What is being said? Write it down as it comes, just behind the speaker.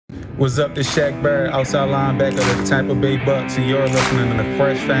What's up, this Shaq Barrett, outside linebacker of the Tampa Bay Bucks, and you're listening to the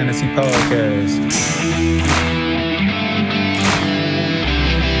Fresh Fantasy Podcast.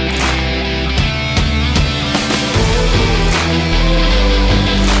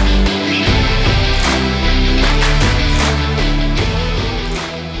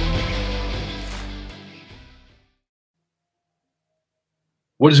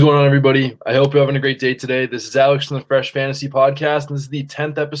 What is going on, everybody? I hope you're having a great day today. This is Alex from the Fresh Fantasy Podcast, and this is the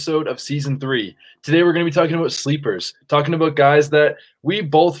 10th episode of Season 3. Today, we're going to be talking about sleepers, talking about guys that we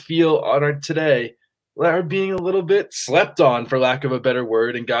both feel today are being a little bit slept on, for lack of a better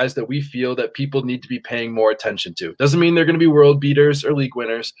word, and guys that we feel that people need to be paying more attention to. Doesn't mean they're going to be world beaters or league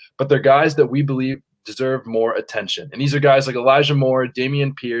winners, but they're guys that we believe deserve more attention. And these are guys like Elijah Moore,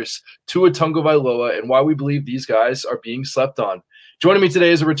 Dameon Pierce, Tua Tagovailoa, and why we believe these guys are being slept on. Joining me today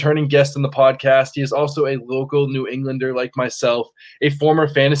is a returning guest on the podcast. He is also a local New Englander like myself, a former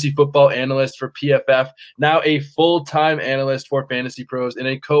fantasy football analyst for PFF, now a full-time analyst for FantasyPros, and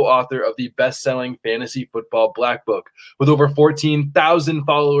a co-author of the best-selling Fantasy Football Black Book. With over 14,000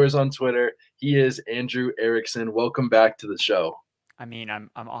 followers on Twitter, he is Andrew Erickson. Welcome back to the show. I mean, I'm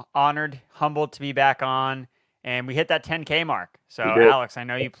honored, humbled to be back on, and we hit that 10K mark. So, Alex, I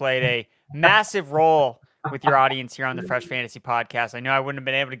know you played a massive role with your audience here on the Fresh Fantasy Podcast. I know I wouldn't have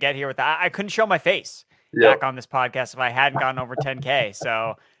been able to get here without. I couldn't show my face back on this podcast if I hadn't gotten over 10K.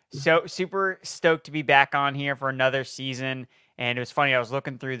 So super stoked to be back on here for another season. And it was funny, I was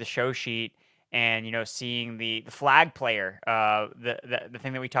looking through the show sheet and, you know, seeing the flag player, the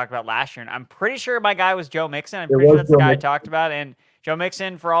thing that we talked about last year. And I'm pretty sure my guy was Joe Mixon. I'm pretty sure that's the guy I talked about. And Joe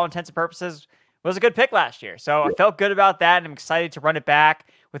Mixon, for all intents and purposes, was a good pick last year. So I felt good about that, and I'm excited to run it back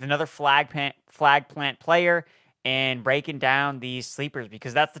with another flag plant player and breaking down these sleepers,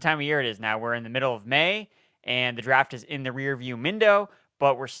 because that's the time of year it is now. We're in the middle of May, and the draft is in the rear view window,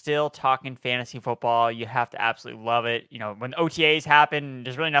 but we're still talking fantasy football. You have to absolutely love it. You know, when OTAs happen,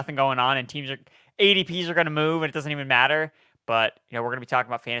 there's really nothing going on, and ADPs are going to move, and it doesn't even matter. But, you know, we're going to be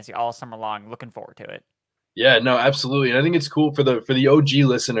talking about fantasy all summer long. Looking forward to it. Yeah, no, absolutely. And I think it's cool for the OG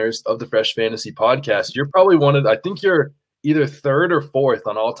listeners of the Fresh Fantasy Podcast. You're probably I think you're either third or fourth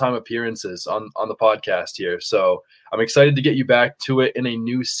on all-time appearances on the podcast here. So I'm excited to get you back to it in a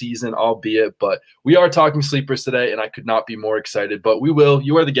new season, albeit, but we are talking sleepers today, and I could not be more excited. But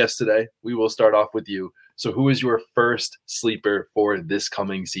you are the guest today. We will start off with you. So who is your first sleeper for this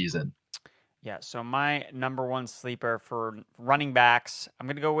coming season? Yeah, so my number one sleeper for running backs, I'm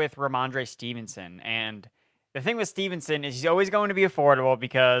going to go with Rhamondre Stevenson. And the thing with Stevenson is he's always going to be affordable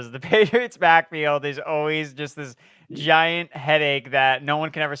because the Patriots backfield is always just this giant headache that no one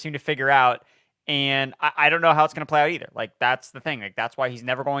can ever seem to figure out. And I don't know how it's going to play out either. Like, that's the thing. Like, that's why he's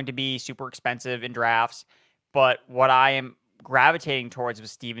never going to be super expensive in drafts. But what I am gravitating towards with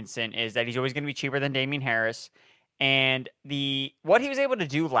Stevenson is that he's always going to be cheaper than Dameon Harris. And what he was able to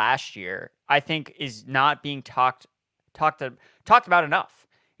do last year, I think, is not being talked about enough.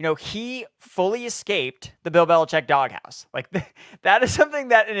 You know, he fully escaped the Bill Belichick doghouse. Like, that is something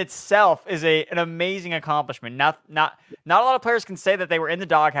that in itself is an amazing accomplishment. Not a lot of players can say that they were in the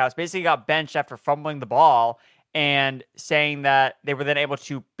doghouse, basically got benched after fumbling the ball, and saying that they were then able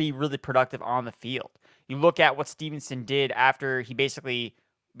to be really productive on the field. You look at what Stevenson did after he basically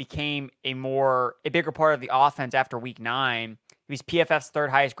became a bigger part of the offense after week 9. He was PFF's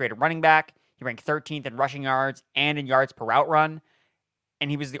third highest graded running back. He ranked 13th in rushing yards and in yards per route run. And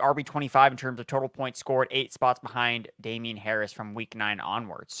he was the RB25 in terms of total points scored, 8 spots behind Dameon Harris from week 9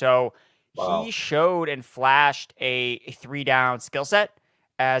 onwards. So He showed and flashed a 3-down skill set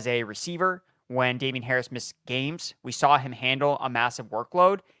as a receiver when Dameon Harris missed games. We saw him handle a massive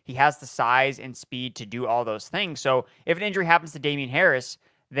workload. He has the size and speed to do all those things. So if an injury happens to Dameon Harris,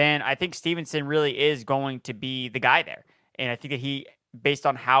 then I think Stevenson really is going to be the guy there. And I think that based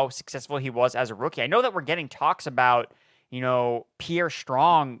on how successful he was as a rookie, I know that we're getting talks about, you know, Pierre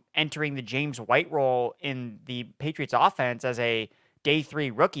Strong entering the James White role in the Patriots offense as a day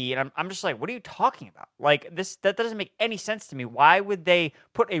 3 rookie. And I'm just like, what are you talking about? Like, that doesn't make any sense to me. Why would they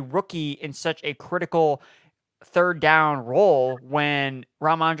put a rookie in such a critical 3rd down role when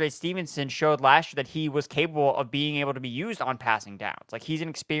Rhamondre Stevenson showed last year that he was capable of being able to be used on passing downs? Like, he's an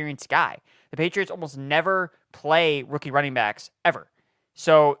experienced guy. The Patriots almost never play rookie running backs ever.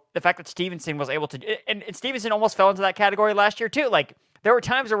 So the fact that Stevenson was able to, and Stevenson almost fell into that category last year too. Like, there were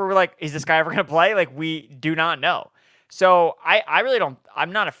times where we were like, is this guy ever going to play? Like, we do not know. So I really don't,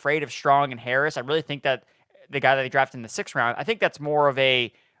 I'm not afraid of Strong and Harris. I really think that the guy that they drafted in the 6th round, I think that's more of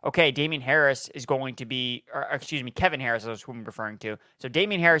okay, Dameon Harris is going to be, or excuse me, Kevin Harris is who I'm referring to. So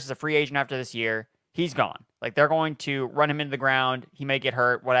Dameon Harris is a free agent after this year. he's gone. Like, they're going to run him into the ground. He may get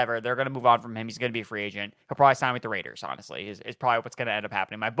hurt, whatever. They're going to move on from him. He's going to be a free agent. He'll probably sign with the Raiders, honestly, is probably what's going to end up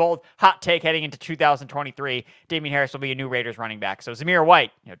happening. My bold hot take heading into 2023, Dameon Harris will be a new Raiders running back. So Zamir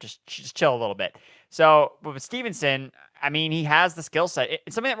White, just chill a little bit. So, but with Stevenson, I mean, he has the skill set.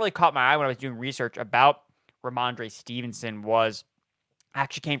 It's something that really caught my eye when I was doing research about Rhamondre Stevenson was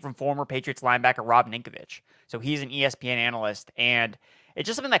actually came from former Patriots linebacker Rob Ninkovich. So he's an ESPN analyst, and it's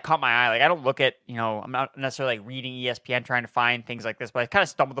just something that caught my eye. Like, I don't look at, I'm not necessarily like reading ESPN trying to find things like this, but I kind of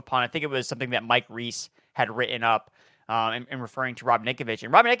stumbled upon, I think it was something that Mike Reese had written up in referring to Rob Ninkovich.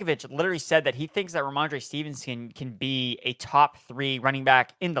 And Rob Ninkovich literally said that he thinks that Rhamondre Stevenson can be a top 3 running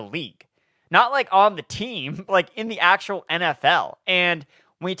back in the league. Not like on the team, like in the actual NFL. And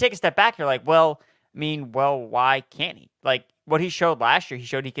when you take a step back, you're like, well, why can't he? Like, what he showed last year, he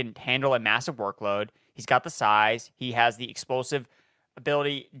showed he can handle a massive workload. He's got the size. He has the explosive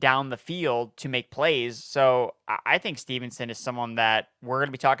ability down the field to make plays. So I think Stevenson is someone that we're going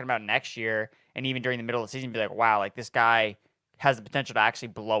to be talking about next year, and even during the middle of the season, be like, wow, like this guy has the potential to actually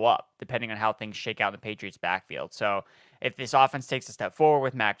blow up depending on how things shake out in the Patriots backfield. So if this offense takes a step forward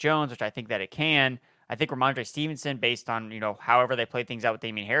with Mac Jones, which I think that it can, I think Rhamondre Stevenson, based on, however they play things out with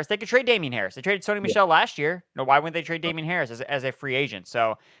Dameon Harris, they could trade Dameon Harris. They traded Sony Michel last year. Why wouldn't they trade Dameon Harris as a free agent?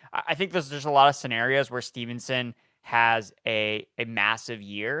 So I think there's just a lot of scenarios where Stevenson has a massive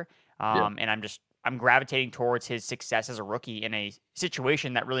year. And I'm gravitating towards his success as a rookie in a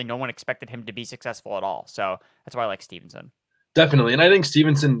situation that really no one expected him to be successful at all. So that's why I like Stevenson. Definitely. And I think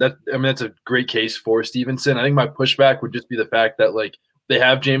Stevenson, that's a great case for Stevenson. I think my pushback would just be the fact that, like, they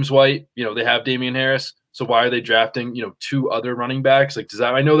have James White, they have Dameon Harris. So why are they drafting, 2 other running backs? Like,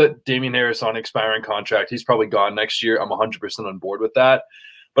 I know that Dameon Harris on expiring contract, he's probably gone next year. I'm 100% on board with that.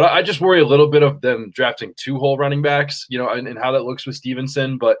 But I just worry a little bit of them drafting 2 whole running backs, and how that looks with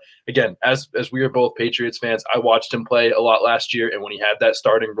Stevenson. But again, as we are both Patriots fans, I watched him play a lot last year. And when he had that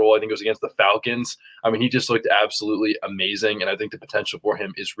starting role, I think it was against the Falcons. I mean, he just looked absolutely amazing. And I think the potential for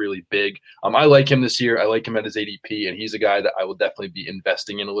him is really big. I like him this year. I like him at his ADP. And he's a guy that I will definitely be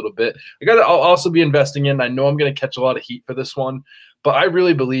investing in a little bit. A guy that I'll also be investing in. I know I'm going to catch a lot of heat for this one. But I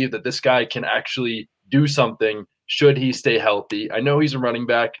really believe that this guy can actually do something should he stay healthy. I know he's a running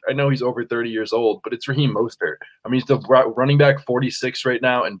back. I know he's over 30 years old, but it's Raheem Mostert. I mean, he's the running back 46 right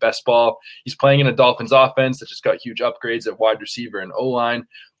now in best ball. He's playing in a Dolphins offense that just got huge upgrades at wide receiver and O-line.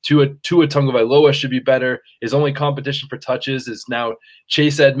 Tua Tagovailoa should be better. His only competition for touches is now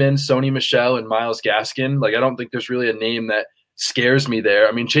Chase Edmonds, Sony Michel, and Myles Gaskin. Like, I don't think there's really a name that scares me there.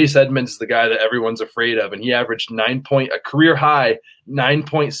 I mean, Chase Edmonds is the guy that everyone's afraid of, and he averaged a career high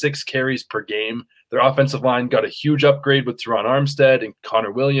 9.6 carries per game. Their offensive line got a huge upgrade with Teron Armstead and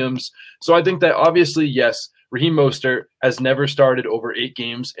Connor Williams. So I think that obviously, yes, Raheem Mostert has never started over 8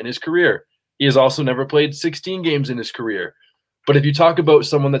 games in his career. He has also never played 16 games in his career. But if you talk about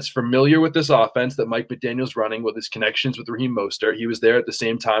someone that's familiar with this offense that Mike McDaniel's running with his connections with Raheem Mostert, he was there at the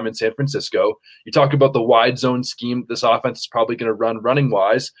same time in San Francisco. You talk about the wide zone scheme this offense is probably going to run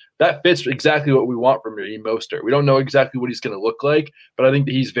running-wise. That fits exactly what we want from Raheem Mostert. We don't know exactly what he's going to look like, but I think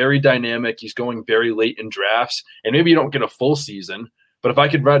that he's very dynamic. He's going very late in drafts, and maybe you don't get a full season. But if I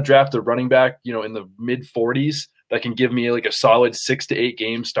could draft a running back, in the mid-40s, that can give me like a solid 6 to 8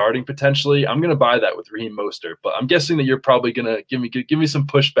 games starting potentially, I'm going to buy that with Raheem Mostert. But I'm guessing that you're probably going to give me some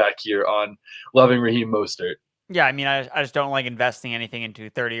pushback here on loving Raheem Mostert. Yeah, I mean, I just don't like investing anything into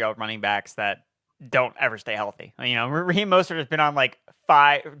 30-year-old running backs that don't ever stay healthy. Raheem Mostert has been on like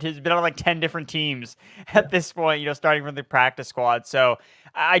 10 different teams at this point, starting from the practice squad. So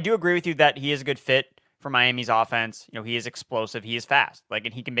I do agree with you that he is a good fit for Miami's offense. He is explosive. He is fast.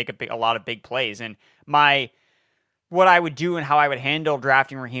 And he can make a lot of big plays. And what I would do and how I would handle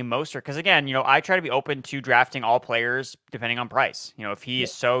drafting Raheem Mostert, because again, I try to be open to drafting all players depending on price. If he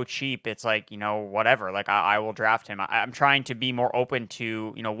is so cheap, it's like, whatever, like I will draft him. I'm trying to be more open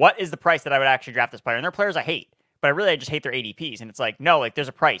to, what is the price that I would actually draft this player? And there are players I hate, but I just hate their ADPs. And it's like, no, like there's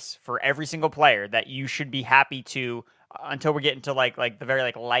a price for every single player that you should be happy to until we get into like the very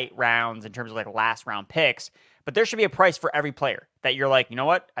light rounds in terms of last round picks. But there should be a price for every player that you're like, you know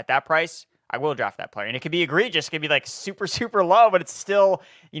what, at that price, I will draft that player. And it could be egregious. It could be super, super low, but it's still,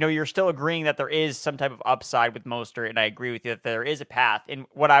 you're still agreeing that there is some type of upside with Mostert. And I agree with you that there is a path. And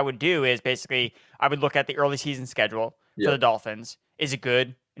what I would do is basically, I would look at the early season schedule for the Dolphins. Is it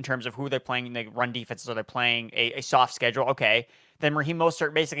good in terms of who they're playing? They run defenses, or they're playing a soft schedule. Okay. Then Raheem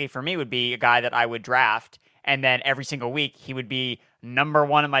Mostert basically for me would be a guy that I would draft. And then every single week he would be number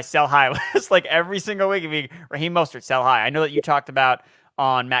 1 in my sell high list. Every single week it'd be Raheem Mostert, sell high. I know that you talked about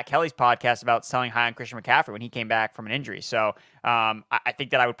on Matt Kelly's podcast about selling high on Christian McCaffrey when he came back from an injury. So I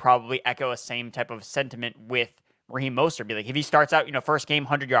think that I would probably echo a same type of sentiment with Raheem Mostert. Be like, if he starts out, first game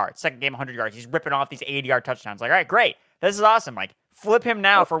 100 yards, second game 100 yards, he's ripping off these 80-yard touchdowns. Like, all right, great, this is awesome. Like, flip him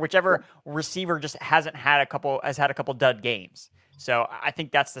now for whichever receiver just has had a couple dud games. So I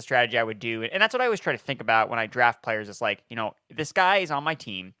think that's the strategy I would do, and that's what I always try to think about when I draft players. It's like, this guy is on my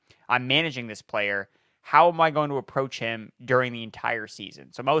team, I'm managing this player. How am I going to approach him during the entire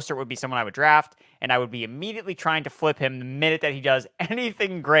season? So Mostert would be someone I would draft, and I would be immediately trying to flip him the minute that he does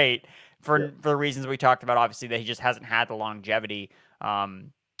anything great for the reasons we talked about, obviously, that he just hasn't had the longevity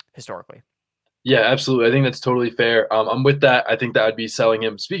historically. Yeah, absolutely. I think that's totally fair. I'm with that. I think that would be selling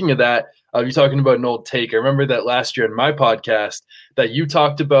him. Speaking of that, you're talking about an old take. I remember that last year in my podcast that you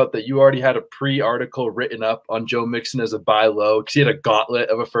talked about that you already had a pre-article written up on Joe Mixon as a buy low because he had a gauntlet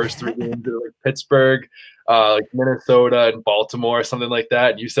of a first 3 games like Pittsburgh, like Minnesota and Baltimore, something like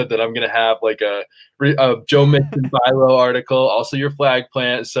that. And you said that I'm going to have like a Joe Mixon buy low article, also your flag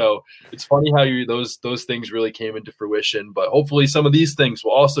plant. So it's funny how those things really came into fruition. But hopefully some of these things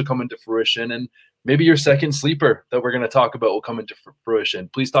will also come into fruition, and maybe your second sleeper that we're going to talk about will come into fruition.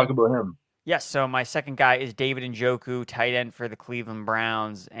 Please talk about him. Yes, so my second guy is David Njoku, tight end for the Cleveland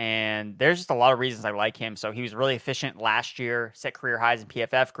Browns, and there's just a lot of reasons I like him. So he was really efficient last year, set career highs in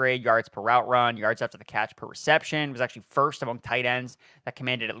PFF grade, yards per route run, yards after the catch per reception, was actually first among tight ends that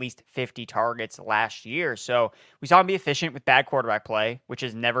commanded at least 50 targets last year. So we saw him be efficient with bad quarterback play, which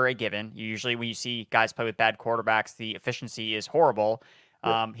is never a given. Usually when you see guys play with bad quarterbacks, the efficiency is horrible.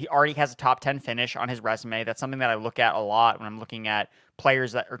 He already has a top 10 finish on his resume. That's something that I look at a lot when I'm looking at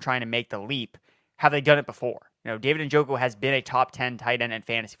players that are trying to make the leap. Have they done it before? David Njoku has been a top 10 tight end in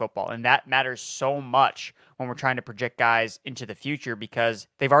fantasy football, and that matters so much when we're trying to project guys into the future because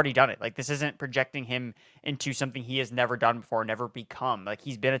they've already done it. Like, this isn't projecting him into something he has never done before, never become. Like,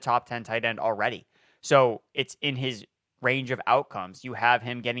 he's been a top 10 tight end already. So it's in his range of outcomes. You have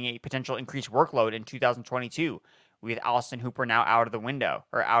him getting a potential increased workload in 2022. With Austin Hooper now out of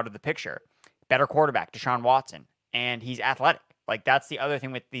the picture. Better quarterback, Deshaun Watson, and he's athletic. Like, that's the other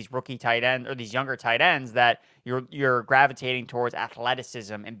thing with these rookie tight ends or these younger tight ends, that you're gravitating towards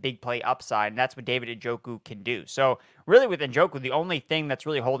athleticism and big play upside, and that's what David Njoku can do. So really with Njoku, the only thing that's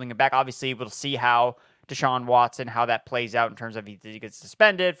really holding him back, obviously we'll see how Deshaun Watson, how that plays out in terms of he gets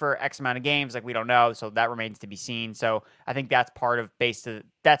suspended for X amount of games. Like, we don't know, so that remains to be seen. So I think that's based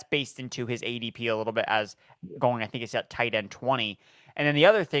into his ADP a little bit as going, I think it's at tight end 20. And then the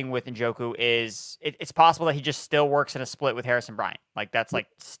other thing with Njoku is it's possible that he just still works in a split with Harrison Bryant. Like, that's like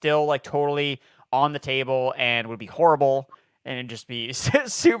still like totally on the table and would be horrible and it'd just be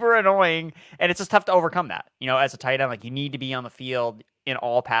super annoying. And it's just tough to overcome that. As a tight end, like, you need to be on the field in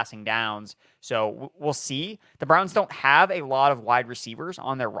all passing downs. So we'll see. The Browns don't have a lot of wide receivers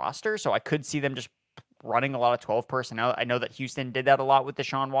on their roster, so I could see them just running a lot of 12 personnel. I know that Houston did that a lot with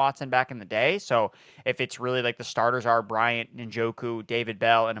Deshaun Watson back in the day. So if it's really like the starters are Bryant, Njoku, David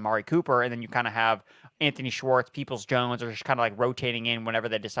Bell, and Amari Cooper, and then you kind of have Anthony Schwartz, Peoples-Jones are just kind of like rotating in whenever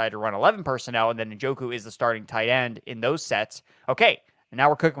they decide to run 11 personnel, and then Njoku is the starting tight end in those sets. Okay, and now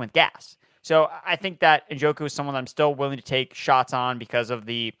we're cooking with gas. So I think that Njoku is someone that I'm still willing to take shots on because of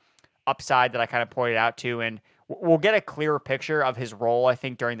the upside that I kind of pointed out to. And we'll get a clearer picture of his role, I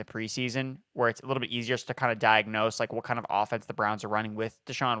think, during the preseason, where it's a little bit easier to kind of diagnose like what kind of offense the Browns are running with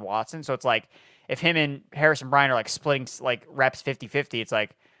Deshaun Watson. So it's like if him and Harrison Bryant are like splitting like reps 50-50, it's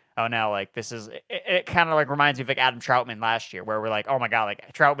like, oh no, like this is, it kind of like reminds me of like Adam Troutman last year, where we're like, oh my God,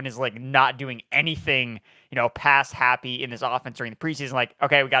 like Troutman is like not doing anything, pass happy in this offense during the preseason. Like,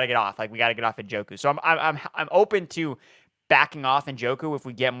 okay, we got to get off. Like, we got to get off Njoku. So I'm open to backing off Njoku if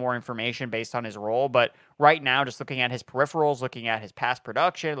we get more information based on his role. But right now, just looking at his peripherals, looking at his pass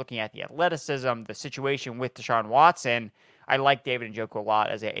production, looking at the athleticism, the situation with Deshaun Watson, I like David Njoku a lot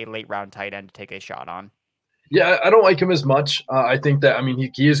as a late round tight end to take a shot on. Yeah, I don't like him as much. I think that,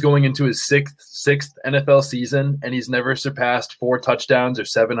 he is going into his sixth NFL season, and he's never surpassed 4 touchdowns or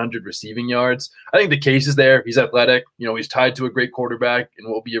 700 receiving yards. I think the case is there. He's athletic. He's tied to a great quarterback and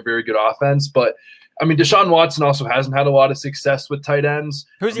will be a very good offense. But, Deshaun Watson also hasn't had a lot of success with tight ends.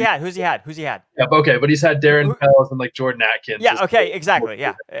 Who's he had? Yeah, okay, but he's had Darren Fells and like Jordan Atkins. Yeah, okay, exactly.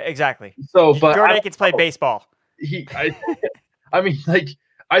 Yeah, exactly. So, but Jordan Atkins played baseball. I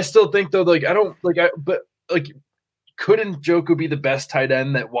still think though, like, I don't like, but like Could Njoku be the best tight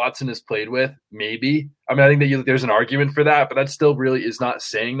end that Watson has played with? Maybe. I mean, I think that there's an argument for that, but that still really is not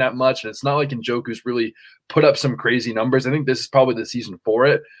saying that much. And it's not like Njoku's really put up some crazy numbers. I think this is probably the season for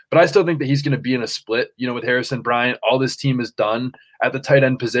it. But I still think that he's going to be in a split, with Harrison Bryant. All this team has done at the tight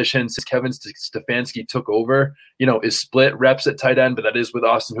end position since Kevin Stefanski took over, is split reps at tight end, but that is with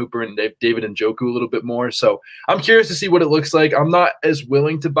Austin Hooper and David Njoku a little bit more. So I'm curious to see what it looks like. I'm not as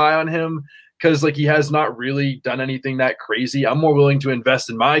willing to buy on him, because he has not really done anything that crazy. I'm more willing to invest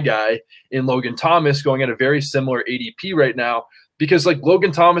in my guy, in Logan Thomas, going at a very similar ADP right now, because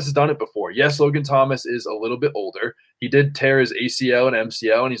Logan Thomas has done it before. Yes, Logan Thomas is a little bit older. He did tear his ACL and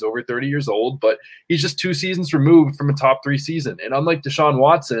MCL, and he's over 30 years old, but he's just 2 seasons removed from a top 3 season. And unlike Deshaun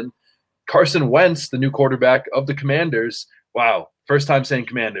Watson, Carson Wentz, the new quarterback of the Commanders, wow, first time saying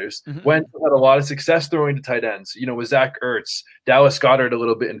Commanders, Wentz had a lot of success throwing to tight ends, with Zach Ertz, Dallas Goedert a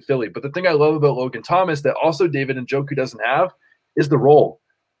little bit in Philly. But the thing I love about Logan Thomas that also David Njoku doesn't have is the role.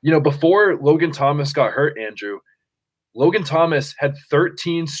 Before Logan Thomas got hurt, Andrew, Logan Thomas had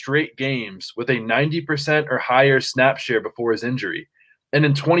 13 straight games with a 90% or higher snap share before his injury. And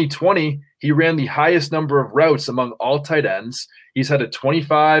in 2020, he ran the highest number of routes among all tight ends. He's had a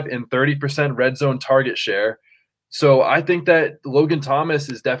 25 and 30% red zone target share. So I think that Logan Thomas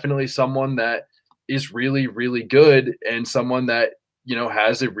is definitely someone that is really, really good and someone that,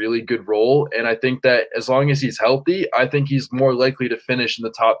 has a really good role. And I think that as long as he's healthy, I think he's more likely to finish in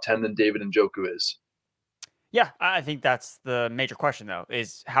the top 10 than David Njoku is. Yeah, I think that's the major question, though,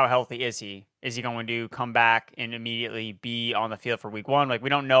 is how healthy is he? Is he going to come back and immediately be on the field for week 1? We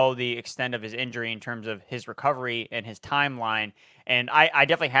don't know the extent of his injury in terms of his recovery and his timeline. And I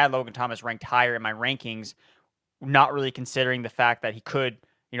definitely had Logan Thomas ranked higher in my rankings, not really considering the fact that he could,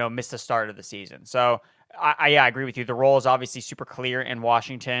 miss the start of the season. So I agree with you. The role is obviously super clear in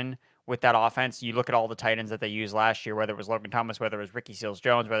Washington with that offense. You look at all the tight ends that they used last year, whether it was Logan Thomas, whether it was Ricky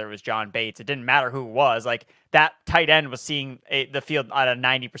Seals-Jones, whether it was John Bates, it didn't matter who it was. That tight end was seeing the field at a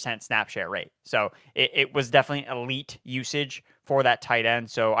 90% snap share rate. So it was definitely elite usage for that tight end.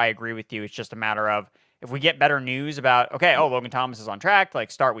 So I agree with you. It's just a matter of, if we get better news about, Logan Thomas is on track,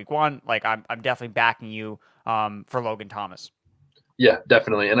 start week 1, I'm definitely backing you for Logan Thomas. Yeah,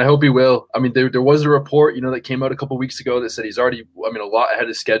 definitely. And I hope he will. I mean, there was a report, that came out a couple weeks ago that said he's already, a lot ahead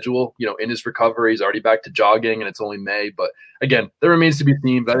of schedule, in his recovery. He's already back to jogging, and it's only May. But again, that remains to be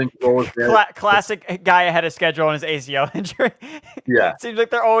seen. But I think the role is there. Classic guy ahead of schedule on his ACL injury. Yeah. Seems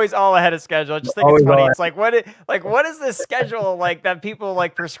like they're always all ahead of schedule. I just think it's funny. It's what is this schedule that people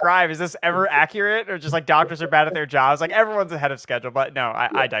prescribe? Is this ever accurate, or just doctors are bad at their jobs? Everyone's ahead of schedule. But no,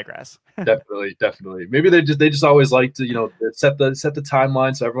 I digress. Definitely. Maybe they just always like to, set the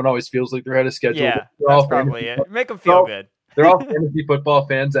timeline so everyone always feels like they're ahead of schedule. Yeah, that's probably it. Make them feel good. They're all fantasy football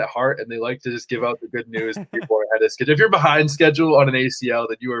fans at heart, and they like to just give out the good news that people are ahead of schedule. If you're behind schedule on an ACL,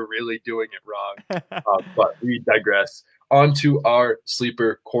 then you are really doing it wrong. But we digress. On to our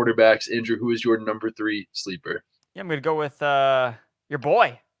sleeper quarterbacks. Andrew, who is your number 3 sleeper? Yeah, I'm going to go with your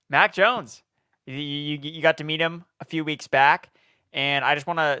boy, Mac Jones. You got to meet him a few weeks back. And I just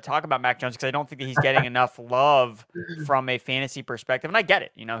want to talk about Mac Jones because I don't think that he's getting enough love from a fantasy perspective. And I get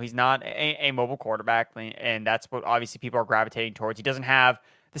it. He's not a mobile quarterback, and that's what obviously people are gravitating towards. He doesn't have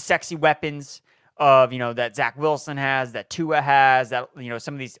the sexy weapons of, that Zach Wilson has, that Tua has, that,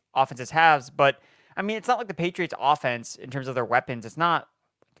 some of these offenses has. But, I mean, it's not like the Patriots offense in terms of their weapons. It's not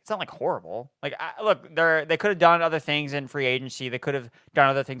horrible. Look, they could have done other things in free agency. They could have done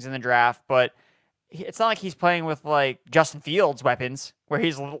other things in the draft, but it's not like he's playing with Justin Fields weapons, where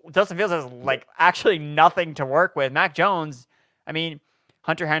Justin Fields has actually nothing to work with. Mac Jones, I mean,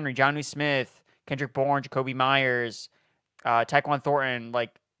 Hunter Henry, Jonnu Smith, Kendrick Bourne, Jacoby Myers, Tyquan Thornton,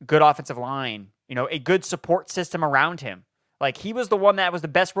 good offensive line, a good support system around him. He was the one that was the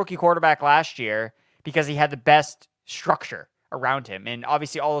best rookie quarterback last year because he had the best structure around him. And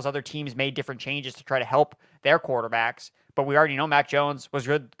obviously all those other teams made different changes to try to help their quarterbacks, but we already know Mac Jones was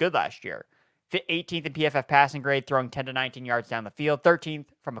good last year. 18th in PFF passing grade, throwing 10 to 19 yards down the field, 13th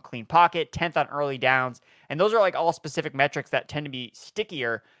from a clean pocket, 10th on early downs. And those are all specific metrics that tend to be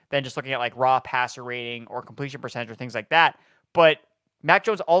stickier than just looking at raw passer rating or completion percentage or things like that. But Mac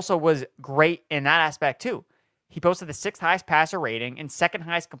Jones also was great in that aspect too. He posted the 6th highest passer rating and 2nd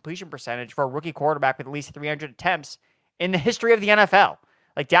highest completion percentage for a rookie quarterback with at least 300 attempts in the history of the NFL.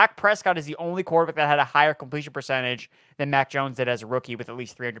 Dak Prescott is the only quarterback that had a higher completion percentage than Mac Jones did as a rookie with at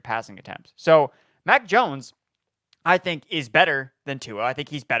least 300 passing attempts. So Mac Jones, I think, is better than Tua. I think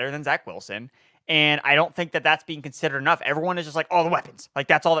he's better than Zach Wilson. And I don't think that that's being considered enough. Everyone is just the weapons.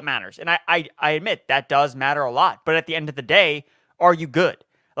 That's all that matters. And I admit that does matter a lot. But at the end of the day, are you good?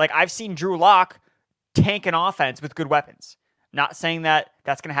 I've seen Drew Lock tank an offense with good weapons. Not saying that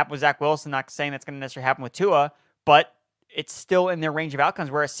that's going to happen with Zach Wilson, not saying that's going to necessarily happen with Tua, but it's still in their range of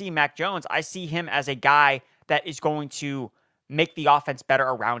outcomes. Where I see Mac Jones, I see him as a guy that is going to make the offense better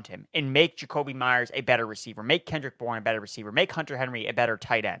around him and make Jacoby Myers a better receiver, make Kendrick Bourne a better receiver, make Hunter Henry a better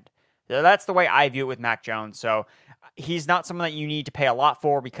tight end. So that's the way I view it with Mac Jones. So he's not someone that you need to pay a lot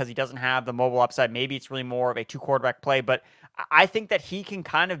for because he doesn't have the mobile upside. Maybe it's really more of a 2-quarterback play, but I think that he can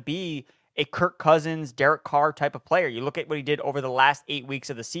kind of be a Kirk Cousins, Derek Carr type of player. You look at what he did over the last 8 weeks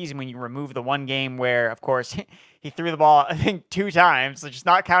of the season when you remove the one game where, of course, he threw the ball, I think, 2 times. So just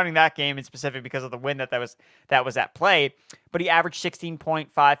not counting that game in specific because of the win that was at play. But he averaged 16.5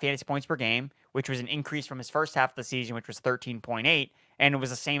 fantasy points per game, which was an increase from his first half of the season, which was 13.8, and it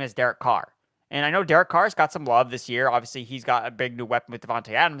was the same as Derek Carr. And I know Derek Carr's got some love this year. Obviously, he's got a big new weapon with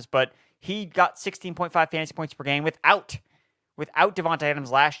Devontae Adams, but he got 16.5 fantasy points per game without Devontae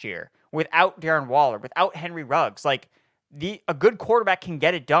Adams last year, without Darren Waller, without Henry Ruggs. Like, a good quarterback can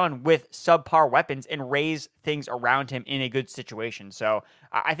get it done with subpar weapons and raise things around him in a good situation. So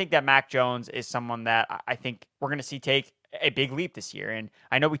I think that Mac Jones is someone that I think we're going to see take a big leap this year. And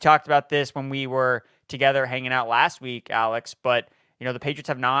I know we talked about this when we were together hanging out last week, Alex, but the Patriots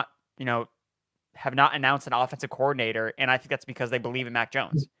have not announced an offensive coordinator, and I think that's because they believe in Mac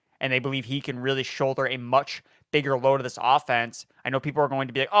Jones. And they believe he can really shoulder a much bigger load of this offense. I know people are going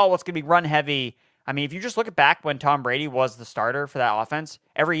to be like, oh, well, it's going to be run heavy. I mean, if you just look at back when Tom Brady was the starter for that offense,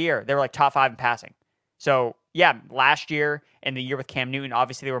 every year they were like top 5 in passing. So, yeah, last year and the year with Cam Newton,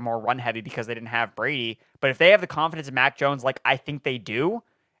 obviously they were more run heavy because they didn't have Brady. But if they have the confidence in Mac Jones like I think they do,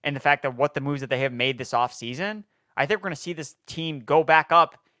 and the fact that what the moves that they have made this offseason, I think we're going to see this team go back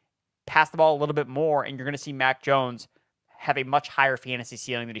up, pass the ball a little bit more, and you're going to see Mac Jones have a much higher fantasy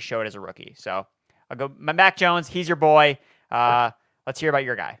ceiling than he showed as a rookie. So I'll go Mac Jones. He's your boy. Let's hear about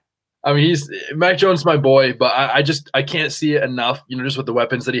your guy. I mean, Mac Jones, my boy, but I can't see it enough, just with the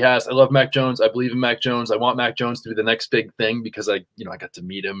weapons that he has. I love Mac Jones. I believe in Mac Jones. I want Mac Jones to be the next big thing because I got to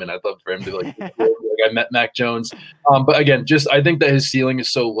meet him and I'd love for him to like I met Mac Jones. But again, I think that his ceiling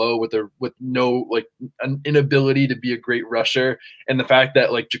is so low with no an inability to be a great rusher, and the fact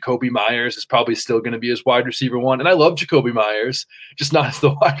that like Jacoby Myers is probably still going to be his wide receiver 1. And I love Jacoby Myers, just not as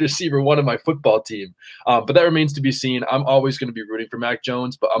the wide receiver 1 of my football team. But that remains to be seen. I'm always going to be rooting for Mac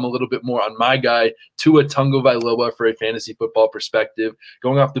Jones, but I'm a little bit more on my guy, Tua Tagovailoa, for a fantasy football perspective,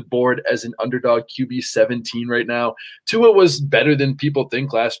 going off the board as an underdog QB 17 right now. Tua was better than people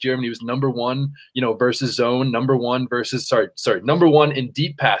think last year. I mean, he was number 1, versus zone, number 1 in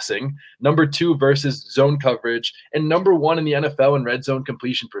deep passing, number 2 versus zone coverage, and number 1 in the NFL in red zone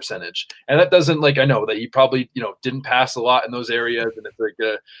completion percentage. And that doesn't I know that he probably, didn't pass a lot in those areas, and it's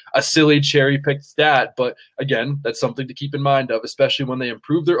like a silly cherry picked stat. But again, that's something to keep in mind of, especially when they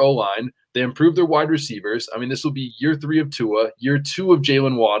improve their O-line. They improved their wide receivers. I mean, this will be year 3 of Tua, year 2 of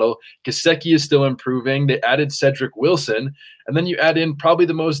Jalen Waddle. Gesicki is still improving. They added Cedric Wilson. And then you add in probably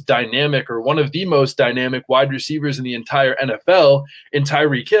the most dynamic, or one of the most dynamic wide receivers in the entire NFL in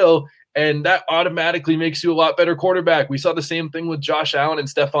Tyreek Hill. And that automatically makes you a lot better quarterback. We saw the same thing with Josh Allen and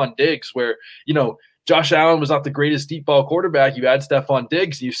Stephon Diggs, where, Josh Allen was not the greatest deep ball quarterback. You add Stephon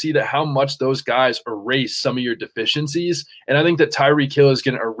Diggs, and you see that how much those guys erase some of your deficiencies. And I think that Tyreek Hill is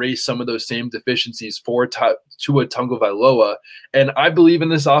going to erase some of those same deficiencies for Tua Tagovailoa. And I believe in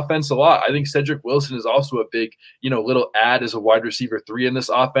this offense a lot. I think Cedric Wilson is also a big, little add as a wide receiver 3 in this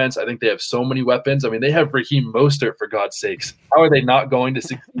offense. I think they have so many weapons. I mean, they have Raheem Mostert, for God's sakes. How are they not going to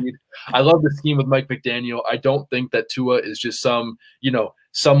succeed? I love the scheme with Mike McDaniel. I don't think that Tua is just some,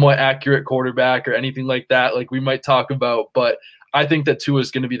 somewhat accurate quarterback or anything like that, like we might talk about. But I think that Tua is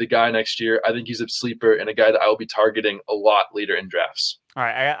going to be the guy next year. I think he's a sleeper and a guy that I will be targeting a lot later in drafts. All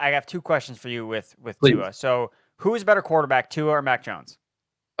right, I have 2 questions for you with Tua. So who is a better quarterback, Tua or Mac Jones?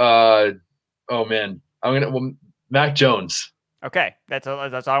 Oh man, Mac Jones. Okay, that's all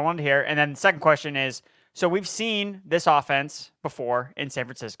I wanted to hear. And then the second question is, so we've seen this offense before in San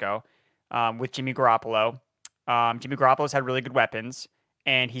Francisco with Jimmy Garoppolo. Jimmy Garoppolo's had really good weapons,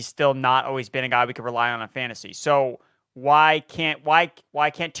 and he's still not always been a guy we could rely on fantasy. So why can't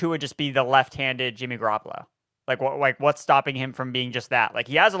Tua just be the left-handed Jimmy Garoppolo? What's stopping him from being just that? Like,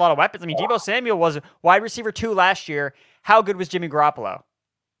 he has a lot of weapons. I mean, Deebo Samuel was wide receiver 2 last year. How good was Jimmy Garoppolo?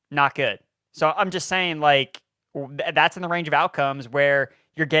 Not good. So I'm just saying, that's in the range of outcomes where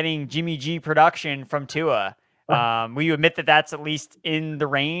you're getting Jimmy G production from Tua. Will you admit that that's at least in the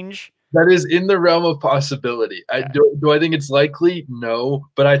range? That is in the realm of possibility. Yeah. Do I think it's likely? No,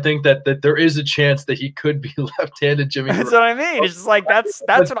 but I think that there is a chance that he could be left-handed Jimmy. That's what I mean. It's just like that's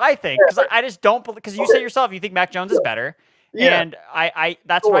what I think, because I just don't, because you say yourself you think Mac Jones is better, and I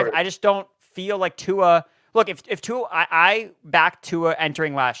that's why I just don't feel like Tua. Look, if Tua, I backed Tua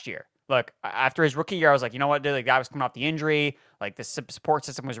entering last year. Look, after his rookie year, I was like, you know what, dude, the guy was coming off the injury. Like, the support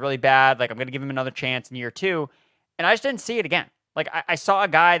system was really bad. Like, I'm going to give him another chance in year 2. And I just didn't see it again. Like, I saw a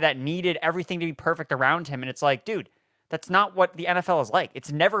guy that needed everything to be perfect around him. And it's like, dude, that's not what the NFL is like.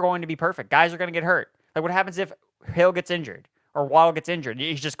 It's never going to be perfect. Guys are going to get hurt. Like, what happens if Hill gets injured or Waddle gets injured?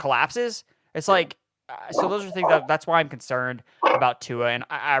 He just collapses? It's like, so those are things that's why I'm concerned about Tua. And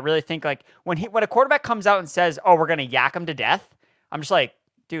I really think, like, when a quarterback comes out and says, oh, we're going to yak him to death, I'm just like,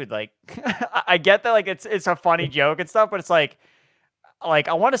 dude, like, I get that, like, it's a funny joke and stuff, but it's like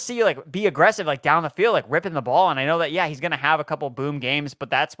I want to see you, like, be aggressive, like, down the field, like, ripping the ball. And I know that, yeah, he's going to have a couple boom games, but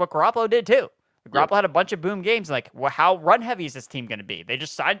that's what Garoppolo did too. Garoppolo had a bunch of boom games. Like, well, how run heavy is this team going to be? They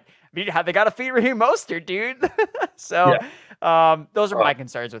just signed. I mean, they got to feed Raheem Mostert, dude. So, those are my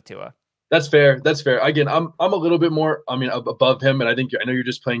concerns with Tua. That's fair. That's fair. Again, I'm a little bit more, above him, and I know you're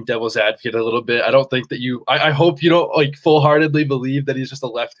just playing devil's advocate a little bit. I don't think that I hope you don't, like, full-heartedly believe that he's just a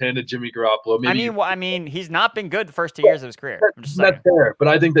left-handed Jimmy Garoppolo. Maybe he's not been good the first 2 years of his career. That's fair, but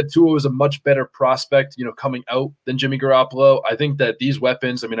I think that Tua was a much better prospect, coming out than Jimmy Garoppolo. I think that these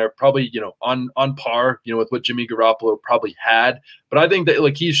weapons, are probably, on par, with what Jimmy Garoppolo probably had. But I think that,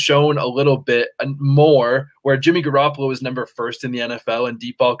 like, he's shown a little bit more where Jimmy Garoppolo was never first in the NFL in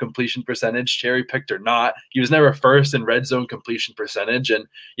deep ball completion percentage, cherry picked or not. He was never first in red zone completion percentage. And,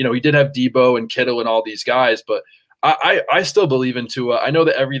 he did have Debo and Kittle and all these guys, but I still believe in Tua. I know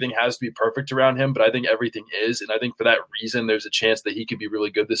that everything has to be perfect around him, but I think everything is. And I think for that reason, there's a chance that he could be really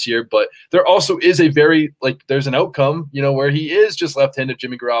good this year. But there also is there's an outcome, where he is just left-handed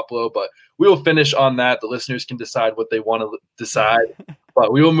Jimmy Garoppolo. But we will finish on that. The listeners can decide what they want to decide.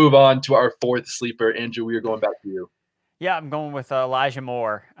 But we will move on to our 4th sleeper. Andrew, we are going back to you. Yeah, I'm going with Elijah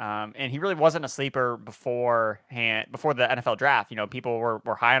Moore. And he really wasn't a sleeper before the NFL draft. People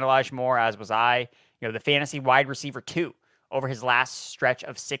were high on Elijah Moore, as was I. The fantasy wide receiver 2 over his last stretch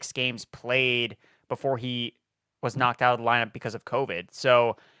of 6 games played before he was knocked out of the lineup because of COVID.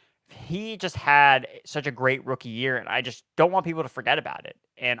 So he just had such a great rookie year, and I just don't want people to forget about it.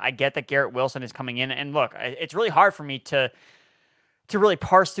 And I get that Garrett Wilson is coming in. And look, it's really hard for me to really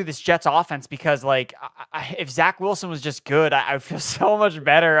parse through this Jets offense because, like, if Zach Wilson was just good, I would feel so much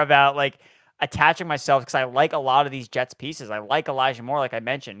better about, like, attaching myself because I like a lot of these Jets pieces. I like Elijah Moore, like I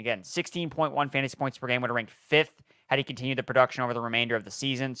mentioned. Again, 16.1 fantasy points per game would have ranked 5th had he continued the production over the remainder of the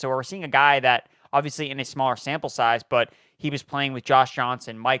season. So we're seeing a guy that, obviously in a smaller sample size, but he was playing with Josh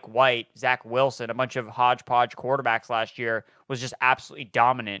Johnson, Mike White, Zach Wilson, a bunch of hodgepodge quarterbacks last year, was just absolutely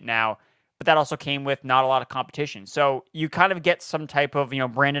dominant. Now, but that also came with not a lot of competition. So you kind of get some type of,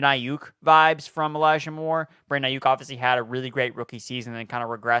 Brandon Ayuk vibes from Elijah Moore. Brandon Ayuk obviously had a really great rookie season and then kind of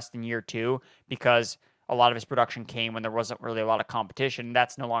regressed in year 2 because a lot of his production came when there wasn't really a lot of competition.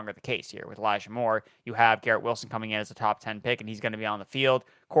 That's no longer the case here with Elijah Moore. You have Garrett Wilson coming in as a top 10 pick, and he's going to be on the field.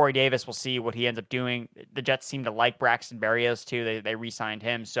 Corey Davis, we'll see what he ends up doing. The Jets seem to like Braxton Berrios, too. They re-signed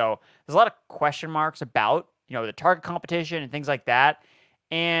him. So there's a lot of question marks about, the target competition and things like that.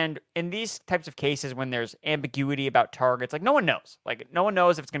 And in these types of cases, when there's ambiguity about targets, like, no one knows. Like, no one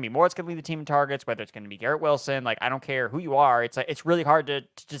knows if it's going to be Moore that's going to lead the team in targets, whether it's going to be Garrett Wilson. Like, I don't care who you are. It's really hard to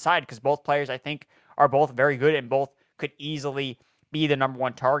decide because both players, I think, are both very good and both could easily be the number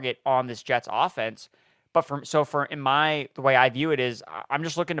 1 target on this Jets offense. But the way I view it is I'm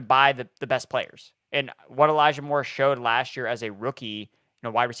just looking to buy the best players. And what Elijah Moore showed last year as a rookie,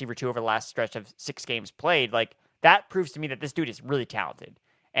 wide receiver 2 over the last stretch of 6 games played, like, that proves to me that this dude is really talented.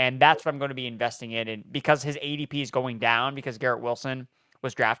 And that's what I'm going to be investing in. And because his ADP is going down because Garrett Wilson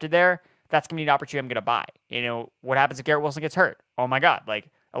was drafted there, that's going to be an opportunity I'm going to buy. What happens if Garrett Wilson gets hurt? Oh my God. Like,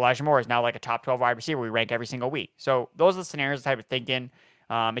 Elijah Moore is now like a top 12 wide receiver we rank every single week. So those are the scenarios, the type of thinking.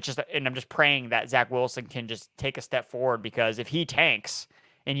 And I'm just praying that Zach Wilson can just take a step forward because if he tanks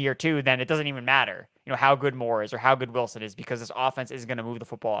in year 2, then it doesn't even matter, how good Moore is or how good Wilson is because this offense isn't going to move the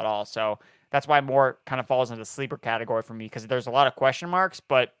football at all. So that's why Moore kind of falls into the sleeper category for me because there's a lot of question marks,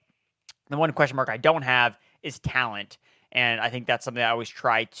 but the one question mark I don't have is talent. And I think that's something I always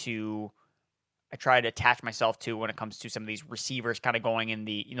try to attach myself to when it comes to some of these receivers kind of going in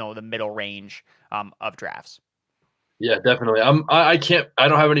the, the middle range of drafts. Yeah, definitely. I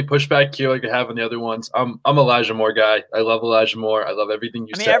don't have any pushback here like I have on the other ones. I'm Elijah Moore guy. I love Elijah Moore. I love everything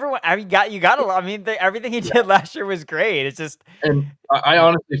you said. Everything he did last year was great. It's just, and I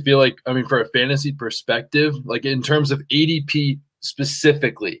honestly feel like, for a fantasy perspective, like in terms of ADP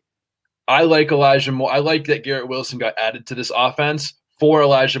specifically, I like Elijah Moore. I like that Garrett Wilson got added to this offense for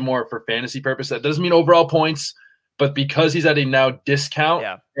Elijah Moore for fantasy purposes. That doesn't mean overall points, But because he's at a now discount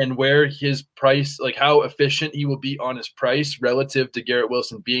and where his price, like how efficient he will be on his price relative to Garrett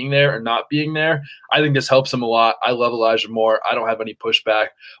Wilson being there or not being there, I think this helps him a lot. I love Elijah Moore. I don't have any pushback.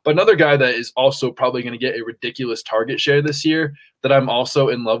 But another guy that is also probably going to get a ridiculous target share this year that I'm also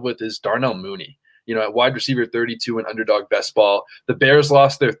in love with is Darnell Mooney. At wide receiver 32 in Underdog Best Ball. The Bears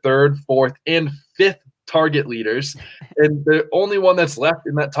lost their 3rd, 4th, and 5th target leaders, and the only one that's left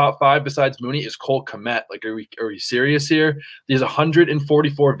in that top 5 besides Mooney is Cole Kmet. Like, are we serious here? There's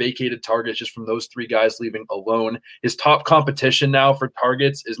 144 vacated targets just from those 3 guys leaving alone. His top competition now for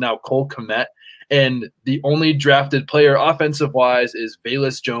targets is now Cole Kmet, and the only drafted player offensive-wise is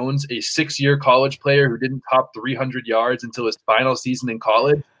Velus Jones, a 6-year college player who didn't top 300 yards until his final season in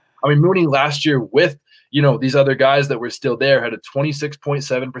college. I mean, Mooney last year with, these other guys that were still there had a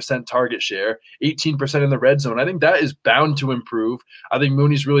 26.7% target share, 18% in the red zone. I think that is bound to improve. I think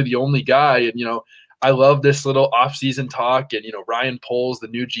Mooney's really the only guy. And, I love this little offseason talk. And, Ryan Poles, the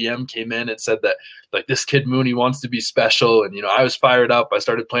new GM, came in and said that, like, this kid Mooney wants to be special. And, I was fired up. I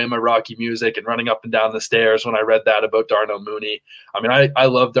started playing my Rocky music and running up and down the stairs when I read that about Darnell Mooney. I mean, I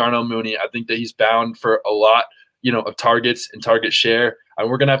love Darnell Mooney. I think that he's bound for a lot, of targets and target share. And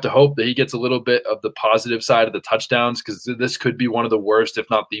we're going to have to hope that he gets a little bit of the positive side of the touchdowns, because this could be one of the worst, if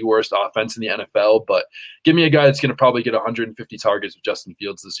not the worst, offense in the NFL. But give me a guy that's going to probably get 150 targets with Justin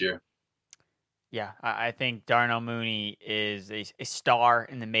Fields this year. Yeah, I think Darnell Mooney is a star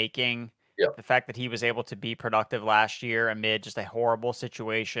in the making. Yep. The fact that he was able to be productive last year amid just a horrible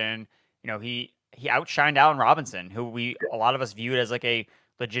situation. He outshined Allen Robinson, who a lot of us viewed as like a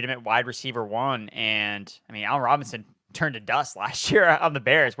legitimate wide receiver 1. And I mean, Allen Robinson turned to dust last year on the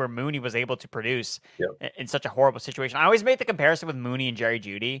Bears, where Mooney was able to produce in such a horrible situation. I always make the comparison with Mooney and Jerry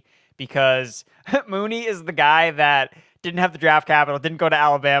Jeudy, because Mooney is the guy that didn't have the draft capital, didn't go to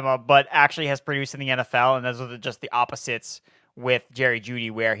Alabama, but actually has produced in the NFL. And those are just the opposites with Jerry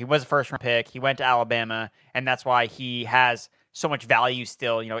Jeudy, where he was a first-round pick, he went to Alabama, and that's why he has so much value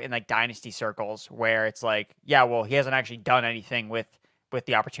still, in like dynasty circles, where it's like, yeah, well, he hasn't actually done anything with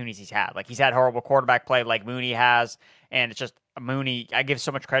the opportunities he's had. Like, he's had horrible quarterback play like Mooney has, and it's just Mooney, I give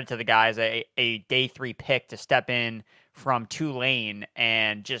so much credit to the guy as a day 3 pick to step in from Tulane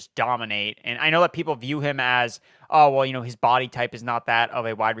and just dominate. And I know that people view him as, oh, well, his body type is not that of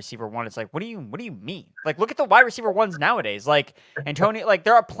a wide receiver 1. It's like, what do you mean? Like, look at the wide receiver 1s nowadays. Like, Antonio, like,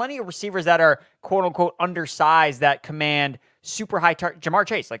 there are plenty of receivers that are quote unquote undersized that command super high target. Jamar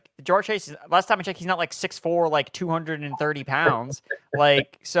Chase, last time I checked, he's not like 6'4", like 230 pounds.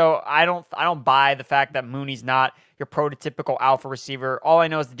 Like, so I don't buy the fact that Mooney's not your prototypical alpha receiver. All I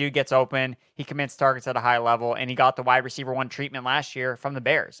know is the dude gets open, he commands targets at a high level, and he got the wide receiver 1 treatment last year from the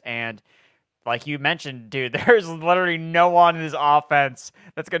Bears. And like you mentioned, dude, there's literally no one in his offense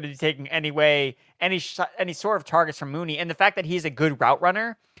that's going to be taking any sort of targets from Mooney. And the fact that he's a good route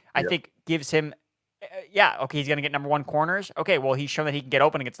runner, I think gives him, okay, he's going to get number 1 corners. Okay, well, he's shown that he can get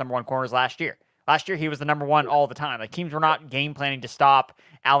open against number 1 corners last year. Last year, he was the number 1 all the time. Like, teams were not game planning to stop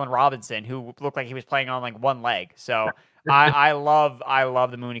Allen Robinson, who looked like he was playing on like one leg. So I love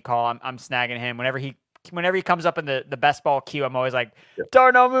the Mooney call. I'm snagging him whenever he comes up in the best ball queue. I'm always like,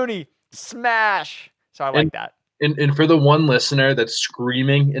 Darnell Mooney, smash. So I like that. And for the one listener that's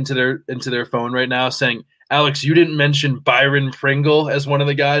screaming into their phone right now saying, Alex, you didn't mention Byron Pringle as one of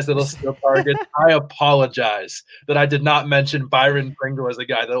the guys that'll steal targets. I apologize that I did not mention Byron Pringle as a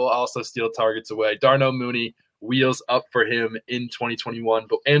guy that will also steal targets away. Darnell Mooney, wheels up for him in 2021.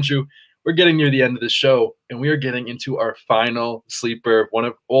 But Andrew, we're getting near the end of the show, and we are getting into our final sleeper,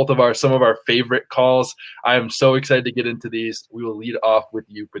 some of our favorite calls. I am so excited to get into these. We will lead off with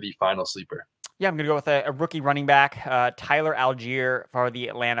you for the final sleeper. Yeah, I'm going to go with a rookie running back, Tyler Allgier for the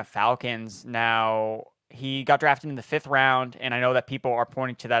Atlanta Falcons. Now, he got drafted in the 5th round, and I know that people are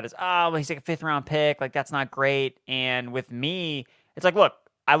pointing to that as, well, he's like a 5th round pick. Like, that's not great. And with me, it's like, look,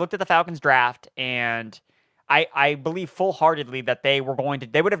 I looked at the Falcons draft, and I believe full-heartedly that they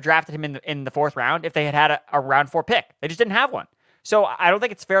would have drafted him in the 4th round if they had a round 4 pick. They just didn't have one. So I don't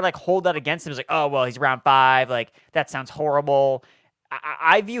think it's fair to like hold that against him. It's like, oh, well, he's round 5. Like, that sounds horrible.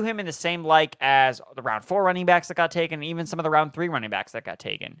 I view him in the same like as the round 4 running backs that got taken, and even some of the round 3 running backs that got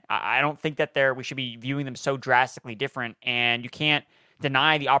taken. I don't think that we should be viewing them so drastically different, and you can't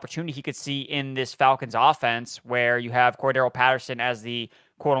deny the opportunity he could see in this Falcons offense where you have Cordero Patterson as the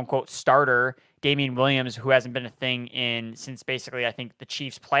quote-unquote starter, Dameon Williams, who hasn't been a thing since basically, I think, the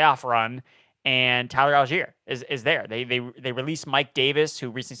Chiefs' playoff run, and Tyler Allgier is there. They released Mike Davis, who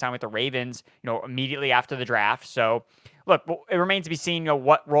recently signed with the Ravens, immediately after the draft. So look, it remains to be seen,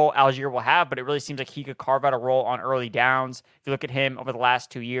 what role Allgier will have, but it really seems like he could carve out a role on early downs. If you look at him over the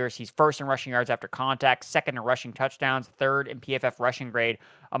last 2 years, he's first in rushing yards after contact, second in rushing touchdowns, third in PFF rushing grade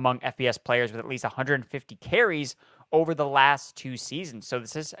among FBS players with at least 150 carries over the last 2 seasons. So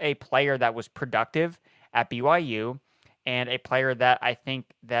this is a player that was productive at BYU and a player that I think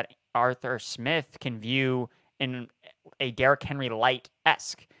that Arthur Smith can view in a Derrick Henry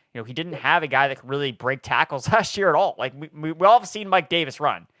light-esque. He didn't have a guy that could really break tackles last year at all. Like we all have seen Mike Davis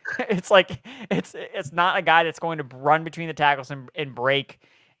run. It's like it's not a guy that's going to run between the tackles and break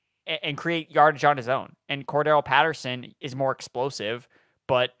and create yardage on his own. And Cordero Patterson is more explosive,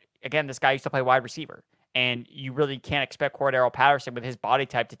 but again, this guy used to play wide receiver, and you really can't expect Cordero Patterson with his body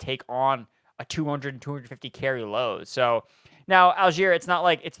type to take on a 200 and 250 carry load. So now Allgier, it's not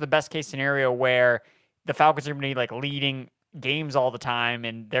like it's the best case scenario where the Falcons are going to be like leading games all the time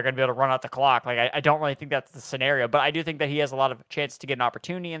and they're going to be able to run out the clock. Like I don't really think that's the scenario, but I do think that he has a lot of chance to get an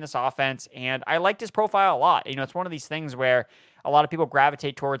opportunity in this offense, and I liked his profile a lot. It's one of these things where a lot of people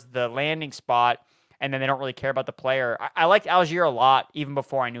gravitate towards the landing spot and then they don't really care about the player. I liked Allgier a lot even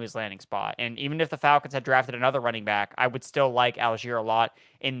before I knew his landing spot, and even if the Falcons had drafted another running back, I would still like Allgier a lot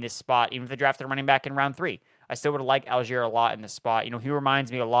in this spot. Even if they drafted a running back in round 3, I still would like Allgier a lot in this spot. He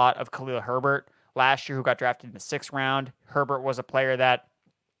reminds me a lot of Khalil Herbert last year, who got drafted in the 6th round. Herbert was a player that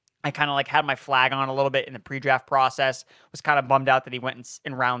I kind of had my flag on a little bit in the pre-draft process, was kind of bummed out that he went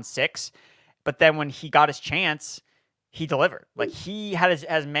in round 6. But then when he got his chance, he delivered. Like he had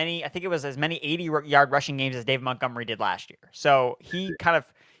as many 80-yard rushing games as David Montgomery did last year. So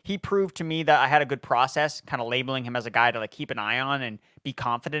he proved to me that I had a good process, kind of labeling him as a guy to keep an eye on and be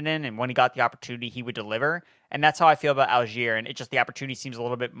confident in. And when he got the opportunity, he would deliver. And that's how I feel about Allgier. And the opportunity seems a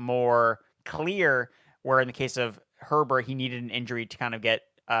little bit more clear, where in the case of Herbert, he needed an injury to kind of get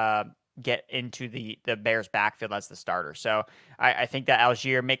into the Bears backfield as the starter. So I think that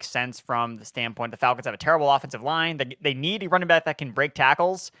Allgier makes sense from the standpoint the Falcons have a terrible offensive line. They need a running back that can break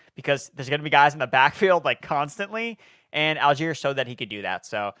tackles because there's going to be guys in the backfield constantly, and Allgier showed that he could do that.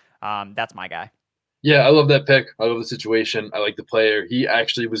 So that's my guy. Yeah, I love that pick. I love the situation. I like the player. He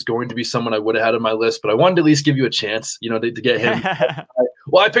actually was going to be someone I would have had on my list, but I wanted to at least give you a chance, to get him.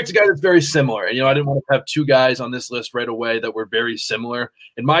 Well, I picked a guy that's very similar, and I didn't want to have 2 guys on this list right away that were very similar.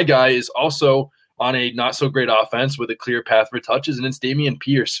 And my guy is also on a not so great offense with a clear path for touches, and it's Dameon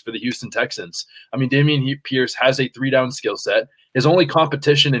Pierce for the Houston Texans. I mean, Dameon Pierce has a 3-down skill set. His only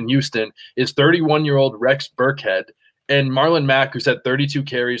competition in Houston is 31-year-old Rex Burkhead and Marlon Mack, who's had 32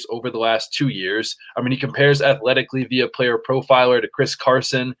 carries over the last 2 years. I mean, he compares athletically via Player Profiler to Chris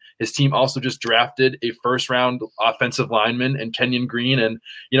Carson. His team also just drafted a first-round offensive lineman in Kenyon Green. And,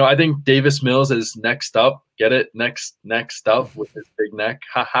 I think Davis Mills is next up. Get it? Next up with his big neck.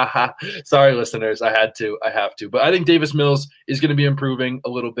 Ha, ha, ha. Sorry, listeners. I have to. But I think Davis Mills is going to be improving a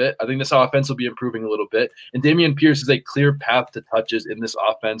little bit. I think this offense will be improving a little bit. And Dameon Pierce is a clear path to touches in this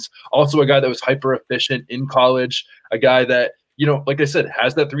offense. Also a guy that was hyper efficient in college, a guy that, like I said,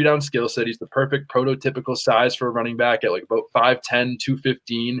 has that 3-down skill set. He's the perfect prototypical size for a running back at about 5'10",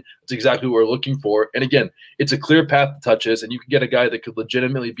 215. That's exactly what we're looking for. And again, it's a clear path to touches, and you can get a guy that could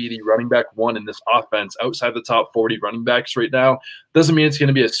legitimately be the running back 1 in this offense outside the top 40 running backs right now. Doesn't mean it's going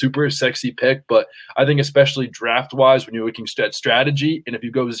to be a super sexy pick, but I think especially draft-wise, when you're looking at strategy, and if you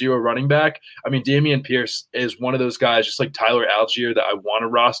go 0 running back, I mean, Dameon Pierce is one of those guys, just like Tyler Allgier, that I want to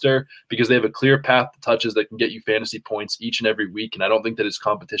roster because they have a clear path to touches that can get you fantasy points each and every week, and I don't think that his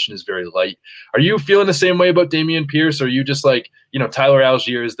competition is very light. Are you feeling the same way about Dameon Pierce, or are you just like, Tyler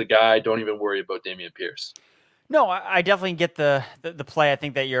Allgier is the guy, don't even worry about Dameon Pierce? No, I definitely get the play. I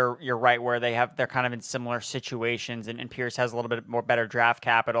think that you're right where they're kind of in similar situations, and Pierce has a little bit more better draft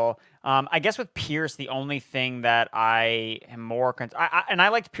capital. I guess with Pierce, the only thing that I am more and I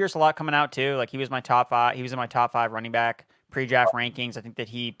liked Pierce a lot coming out too. Like he was in my top 5 running back pre-draft rankings. I think that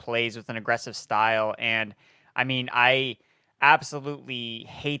he plays with an aggressive style, and I mean I absolutely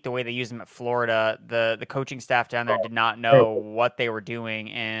hate the way they used him at Florida. The coaching staff down there did not know what they were doing.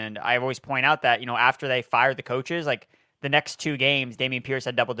 And I always point out that, after they fired the coaches, the next 2 games, Dameon Pierce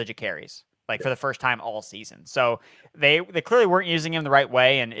had double-digit carries, for the first time all season. So they clearly weren't using him the right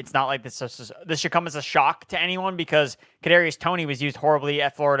way. And it's not like this should come as a shock to anyone because Kadarius Toney was used horribly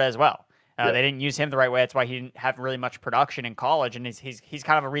at Florida as well. They didn't use him the right way. That's why he didn't have really much production in college, and he's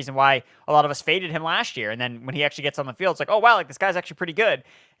kind of a reason why a lot of us faded him last year. And then when he actually gets on the field, it's like, oh wow, this guy's actually pretty good.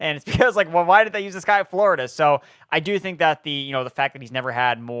 And it's because well, why did they use this guy at Florida? So I do think that the fact that he's never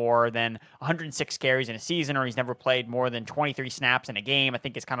had more than 106 carries in a season, or he's never played more than 23 snaps in a game, I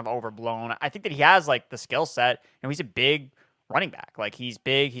think is kind of overblown. I think that he has the skill set. He's a big running back. Like, he's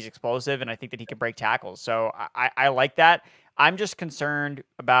big, he's explosive, and I think that he can break tackles. So I like that. I'm just concerned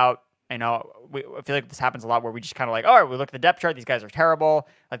about, I feel like this happens a lot where we just kind of like, all right, we look at the depth chart, these guys are terrible,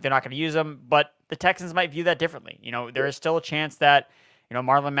 like they're not going to use them, but the Texans might view that differently. There is still a chance that,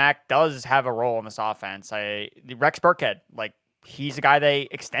 Marlon Mack does have a role in this offense. Rex Burkhead, like, he's a guy they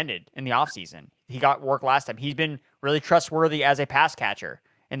extended in the offseason. He got work last time. He's been really trustworthy as a pass catcher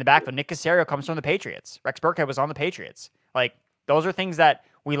in the backfield. Nick Caserio comes from the Patriots. Rex Burkhead was on the Patriots. Like, those are things that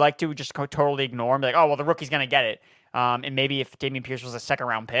we like to just totally ignore and be like, oh, well, the rookie's going to get it. And maybe if Dameon Pierce was a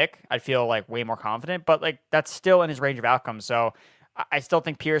second-round pick, I'd feel like way more confident. But like, that's still in his range of outcomes. So I still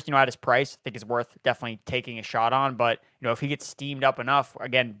think Pierce, at his price, I think is worth definitely taking a shot on. But if he gets steamed up enough,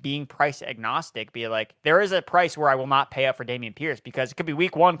 again, being price agnostic, be like, there is a price where I will not pay up for Dameon Pierce, because it could be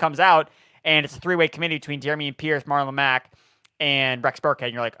week 1 comes out and it's a 3-way committee between Dameon Pierce, Marlon Mack, and Rex Burkhead,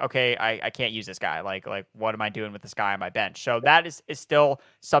 and you're like, okay, I can't use this guy. Like, what am I doing with this guy on my bench? So that is still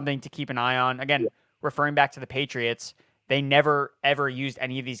something to keep an eye on. Again, referring back to the Patriots, they never, ever used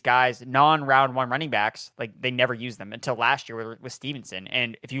any of these guys, non-round 1 running backs. Like, they never used them until last year with Stevenson.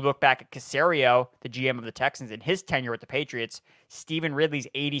 And if you look back at Caserio, the GM of the Texans, in his tenure with the Patriots, Stephen Ridley's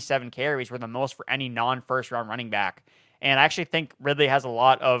 87 carries were the most for any non-first-round running back. And I actually think Ridley has a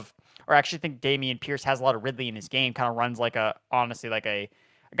lot of, or I actually think Dameon Pierce has a lot of Ridley in his game, kind of runs like a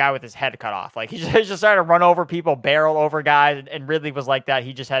guy with his head cut off. Like, he just started to run over people, barrel over guys, and Ridley was like that.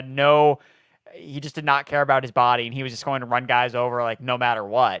 He just did not care about his body, and he was just going to run guys over, like, no matter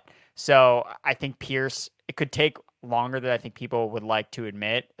what. So I think Pierce, it could take longer than I think people would like to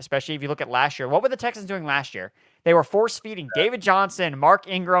admit, especially if you look at last year. What were the Texans doing last year? They were force-feeding David Johnson, Mark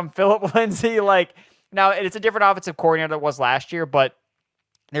Ingram, Phillip Lindsay. Like, now, it's a different offensive coordinator than it was last year, but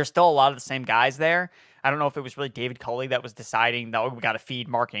there's still a lot of the same guys there. I don't know if it was really David Culley that was deciding that we got to feed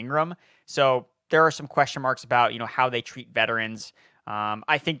Mark Ingram. So there are some question marks about, how they treat veterans.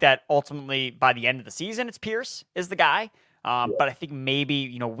 I think that ultimately by the end of the season, it's Pierce is the guy. But I think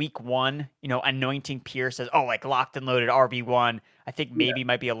maybe, week 1, anointing Pierce as, like locked and loaded RB1, I think maybe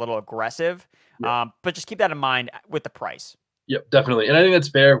might be a little aggressive. But just keep that in mind with the price. Yep, definitely. And I think that's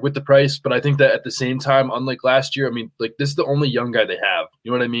fair with the price, but I think that at the same time, unlike last year, I mean, like, this is the only young guy they have.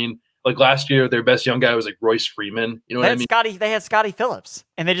 You know what I mean? Like, last year, their best young guy was like Royce Freeman. You know what I mean? They had Scotty Phillips,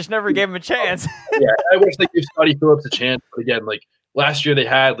 and they just never gave him a chance. Yeah, I wish they gave Scotty Phillips a chance. But again, like, last year they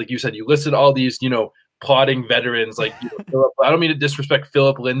had, like you said, you listed all these, plodding veterans, like, I don't mean to disrespect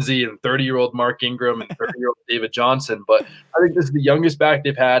Phillip Lindsay and 30-year-old Mark Ingram and 30-year-old David Johnson, but I think this is the youngest back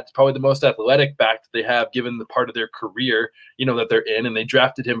they've had. It's probably the most athletic back that they have, given the part of their career, that they're in, and they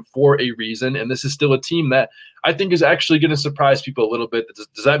drafted him for a reason. And this is still a team that I think is actually going to surprise people a little bit.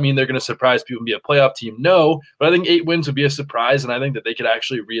 Does that mean they're going to surprise people and be a playoff team? No, but I think 8 wins would be a surprise, and I think that they could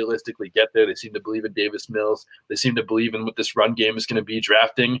actually realistically get there. They seem to believe in Davis Mills. They seem to believe in what this run game is going to be,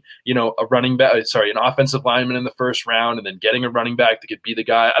 drafting, a running back, an offensive lineman in the first round, and then getting a running back that could be the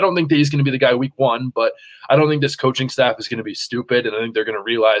guy. I don't think that he's going to be the guy week 1, but I don't think this coaching staff is going to be stupid, and I think they're going to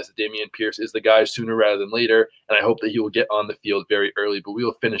realize that Dameon Pierce is the guy sooner rather than later, and I hope that he will get on the field very early, but we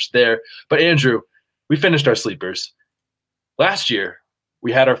will finish there. But Andrew, we finished our sleepers. Last year,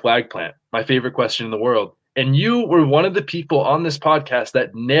 we had our flag plant, my favorite question in the world, and you were one of the people on this podcast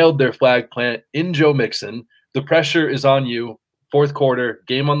that nailed their flag plant in Joe Mixon. The pressure is on you. Fourth quarter,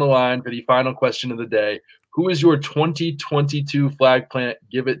 game on the line for the final question of the day. Who is your 2022 flag plant?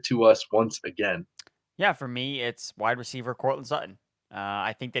 Give it to us once again. Yeah, for me, it's wide receiver Courtland Sutton.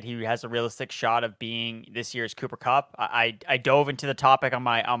 I think that he has a realistic shot of being this year's Cooper Kupp. I dove into the topic on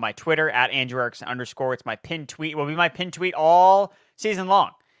my Twitter at Andrew Erickson _. It's my pinned tweet. It will be my pinned tweet all season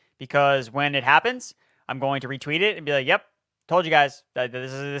long, because when it happens, I'm going to retweet it and be like, "Yep, told you guys that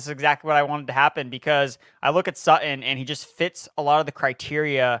this is exactly what I wanted to happen." Because I look at Sutton and he just fits a lot of the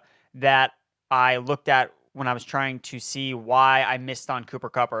criteria that I looked at when I was trying to see why I missed on Cooper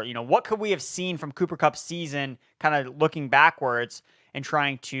Kupp, or what could we have seen from Cooper Kupp's season, kind of looking backwards and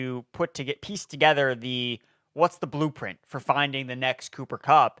trying to piece together what's the blueprint for finding the next Cooper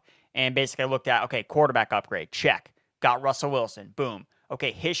Kupp. And basically I looked at, okay, quarterback upgrade, check. Got Russell Wilson, boom.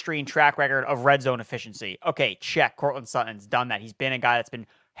 Okay, history and track record of red zone efficiency. Okay, check. Courtland Sutton's done that. He's been a guy that's been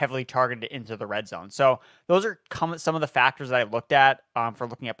heavily targeted into the red zone. So those are some of the factors that I looked at for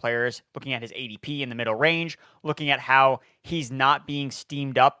looking at players, looking at his ADP in the middle range, looking at how he's not being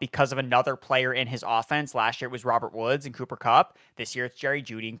steamed up because of another player in his offense. Last year it was Robert Woods and Cooper Kupp. This year it's Jerry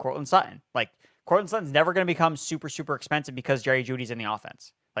Jeudy and Courtland Sutton. Like, Courtland Sutton's never going to become super, super expensive because Jerry Jeudy's in the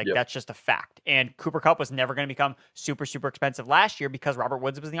offense. Like, That's just a fact. And Cooper Kupp was never going to become super, super expensive last year because Robert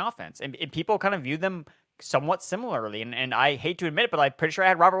Woods was in the offense. And people kind of view them somewhat similarly. And I hate to admit it, but I'm pretty sure I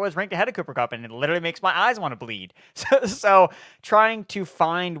had Robert Woods ranked ahead of Cooper Kupp, and it literally makes my eyes want to bleed. So trying to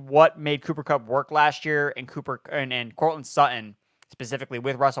find what made Cooper Kupp work last year and Courtland Sutton specifically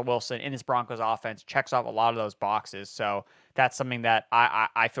with Russell Wilson in this Broncos offense checks off a lot of those boxes. So that's something that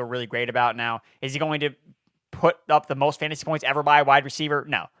I feel really great about now. Is he going to put up the most fantasy points ever by a wide receiver?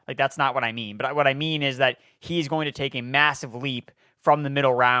 No, like that's not what I mean. But what I mean is that he's going to take a massive leap from the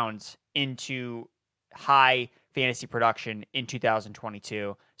middle rounds into high fantasy production in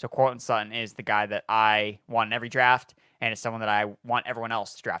 2022. So Courtland Sutton is the guy that I want in every draft, and it's someone that I want everyone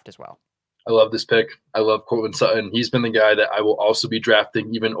else to draft as well. I love this pick. I love Courtland Sutton. He's been the guy that I will also be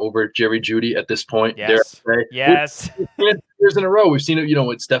drafting even over Jerry Jeudy at this point. Yes. Yes. Years in a row, we've seen it,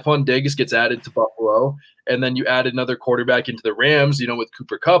 with Stephon Diggs gets added to Buffalo, and then you add another quarterback into the Rams, with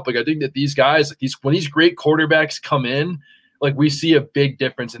Cooper Kupp. Like, I think that these guys, when these great quarterbacks come in, like, we see a big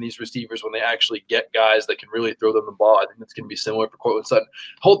difference in these receivers when they actually get guys that can really throw them the ball. I think that's going to be similar for Courtland Sutton.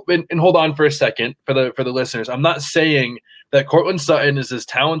 Hold on for a second for the listeners. I'm not saying that Courtland Sutton is as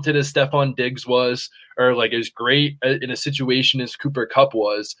talented as Stephon Diggs was, or like as great in a situation as Cooper Kupp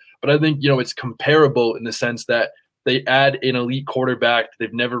was, but I think it's comparable in the sense that they add an elite quarterback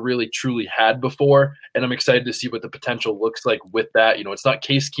they've never really truly had before, and I'm excited to see what the potential looks like with that. It's not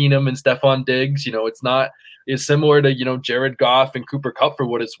Case Keenum and Stephon Diggs. It's similar to Jared Goff and Cooper Kupp for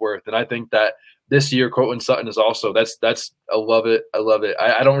what it's worth, and I think that this year Courtland Sutton is also that's I love it. I love it.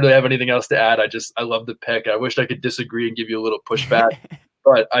 I don't really have anything else to add. I love the pick. I wish I could disagree and give you a little pushback.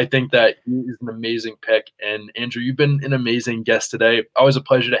 But I think that he is an amazing pick. And Andrew, you've been an amazing guest today. Always a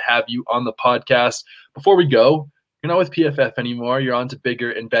pleasure to have you on the podcast. Before we go, you're not with PFF anymore. You're on to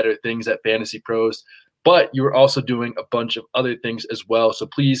bigger and better things at Fantasy Pros. But you were also doing a bunch of other things as well. So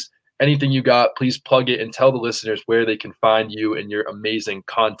please, anything you got, please plug it and tell the listeners where they can find you and your amazing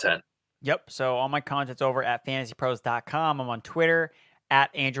content. Yep. So all my content's over at fantasypros.com. I'm on Twitter at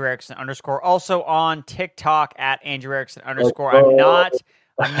Andrew Erickson _. Also on TikTok at Andrew Erickson _.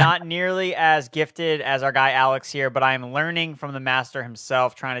 I'm not nearly as gifted as our guy Alex here, but I'm learning from the master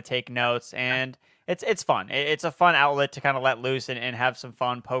himself, trying to take notes, and it's fun. It's a fun outlet to kind of let loose and have some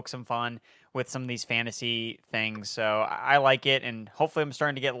fun, poke some fun with some of these fantasy things. So I like it, and hopefully I'm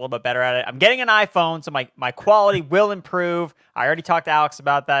starting to get a little bit better at it. I'm getting an iPhone, so my quality will improve. I already talked to Alex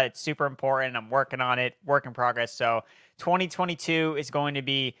about that. It's super important. I'm working on it, work in progress. So 2022 is going to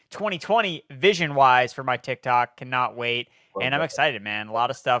be 2020 vision-wise for my TikTok. Cannot wait. And I'm excited, man. A lot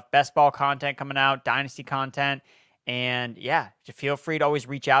of stuff. Best ball content coming out, dynasty content. And yeah, just feel free to always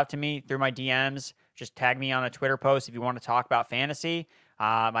reach out to me through my DMs. Just tag me on a Twitter post if you want to talk about fantasy.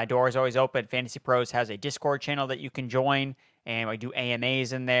 My door is always open. Fantasy Pros has a Discord channel that you can join, and I do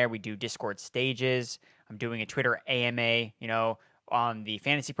AMAs in there. We do Discord stages. I'm doing a Twitter AMA, on the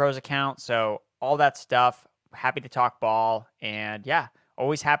Fantasy Pros account. So all that stuff. Happy to talk ball, and yeah,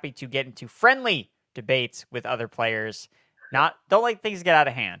 always happy to get into friendly debates with other players. Don't like things to get out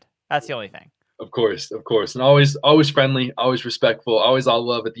of hand. That's the only thing. Of course, and always friendly, always respectful, always all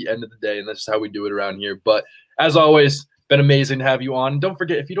love at the end of the day, and that's just how we do it around here. But as always, been amazing to have you on. Don't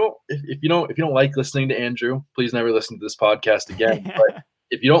forget, if you don't like listening to Andrew, please never listen to this podcast again. But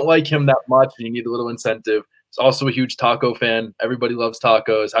if you don't like him that much and you need a little incentive, he's also a huge taco fan. Everybody loves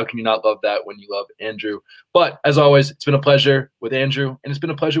tacos. How can you not love that when you love Andrew? But as always, it's been a pleasure with Andrew, and it's been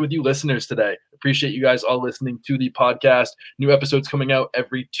a pleasure with you listeners today. Appreciate you guys all listening to the podcast. New episodes coming out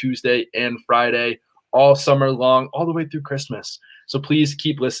every Tuesday and Friday, all summer long, all the way through Christmas. So please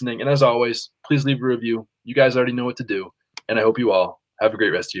keep listening. And as always, please leave a review. You guys already know what to do. And I hope you all have a great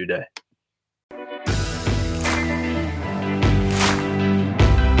rest of your day.